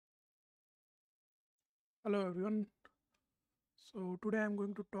Hello everyone. So today I'm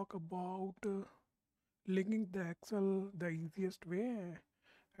going to talk about linking the Excel the easiest way,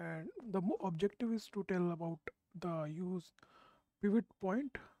 and the objective is to tell about the use pivot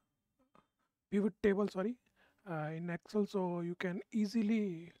point pivot table, sorry, in Excel, so you can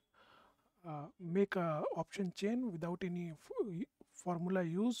easily make a option chain without any formula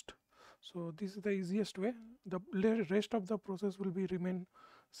used. So this is the easiest way. The rest of the process will be remain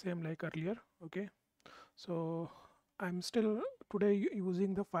same like earlier. Okay, so I'm still today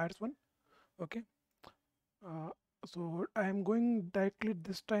using the Fyersone. Okay, uh, so I am going directly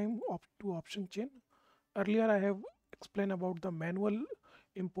this time to option chain. Earlier I have explained about the manual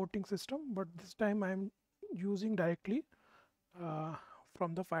importing system, but this time I am using directly uh,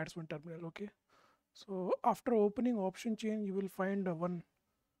 from the Fyersone terminal. Okay, so after opening option chain, you will find one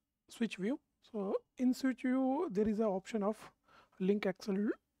switch view. So in switch view, there is a option of link Excel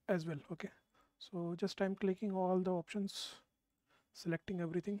as well. Okay, so just I'm clicking all the options, selecting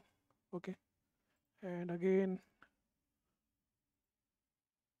everything. Okay, and again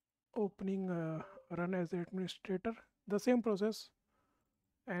opening run as administrator, the same process,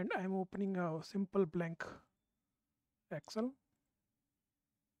 and I'm opening a simple blank Excel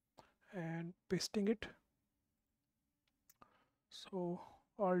and pasting it. So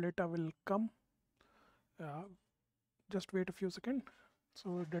all data will come. Uh, just wait a few seconds.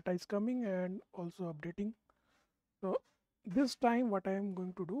 So data is coming and also updating. So this time what I am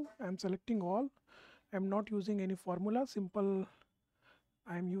going to do, I am selecting all. I am not using any formula, simple.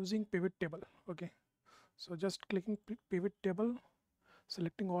 I am using pivot table. Okay, so just clicking pivot table,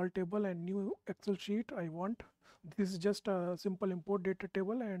 selecting all table and new Excel sheet I want. This is just a simple import data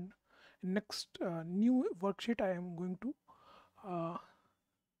table, and next new worksheet I am going to uh,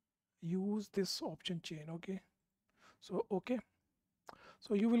 use this option chain. Okay, so okay,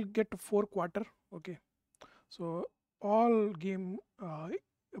 so you will get 4 quarter. Okay, so all game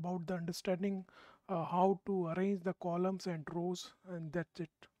about the understanding how to arrange the columns and rows, and that's it.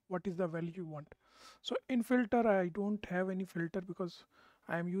 What is the value you want? So in filter I don't have any filter because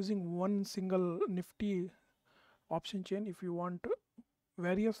I am using one single nifty option chain. If you want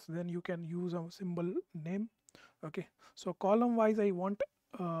various, then you can use a symbol name. Okay, so column wise I want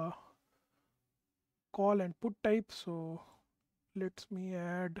uh, call and put type. So let me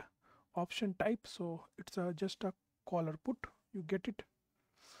add option type, so it's just a call or put. You get it.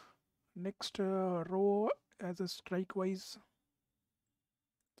 Next row as a strike wise,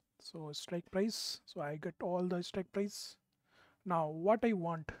 so strike price, so I get all the strike price. Now what I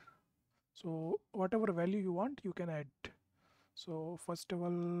want, so whatever value you want you can add. So first of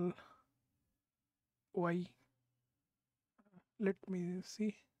all, y, let me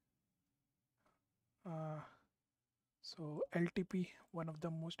see, uh, so LTP, one of the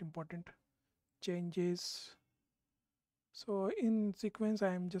most important changes. So in sequence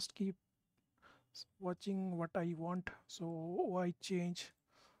I am just keep watching what I want. So y change,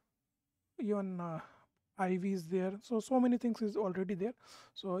 even IV is there, so many things is already there,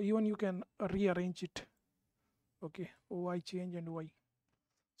 so even you can rearrange it. Okay, y change and y,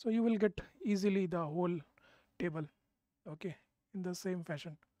 so you will get easily the whole table. Okay, in the same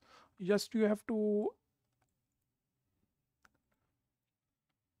fashion, just you have to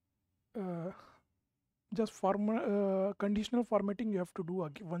uh, just conditional formatting you have to do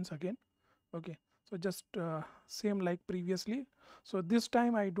once again. Okay, so just same like previously. So this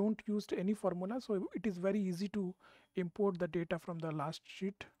time I don't used any formula, so it is very easy to import the data from the last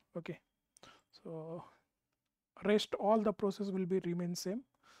sheet. Okay, so rest all the process will be remain same.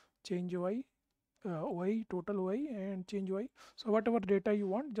 Change y, y total y, and change y. So whatever data you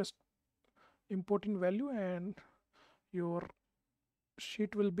want, just import in value and your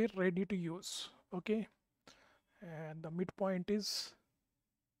sheet will be ready to use. Okay, and the midpoint is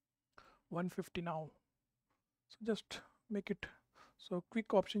 150 now. So just make it, so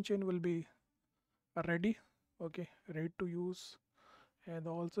quick option chain will be ready. Okay, ready to use, and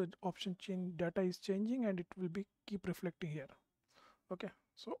also option chain data is changing and it will be keep reflecting here. Okay,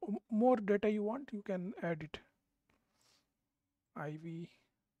 so more data you want you can add it, IV,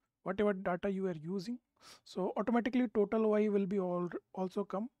 whatever data you are using. So automatically total y will be also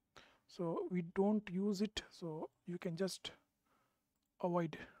come, so we don't use it, so you can just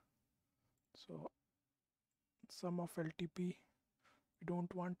avoid. So sum of LTP, we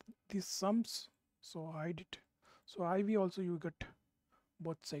don't want these sums, so hide it. So IV also you get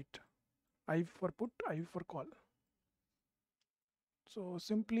both side, IV for put, IV for call. So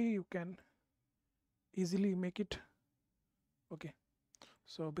simply you can easily make it. Okay,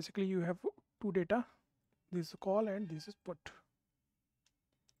 so basically you have two data, this is call and this is put.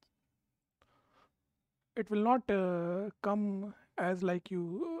 it will not come as like you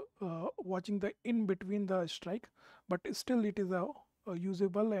watching the in between the strike, but still it is a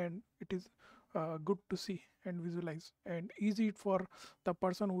usable, and it is good to see and visualize, and easy for the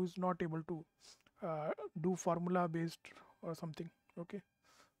person who is not able to do formula based or something. Okay,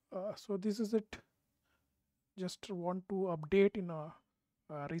 so this is it. Just want to update in a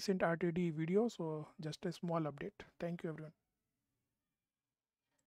recent RTD video, so just a small update. Thank you everyone.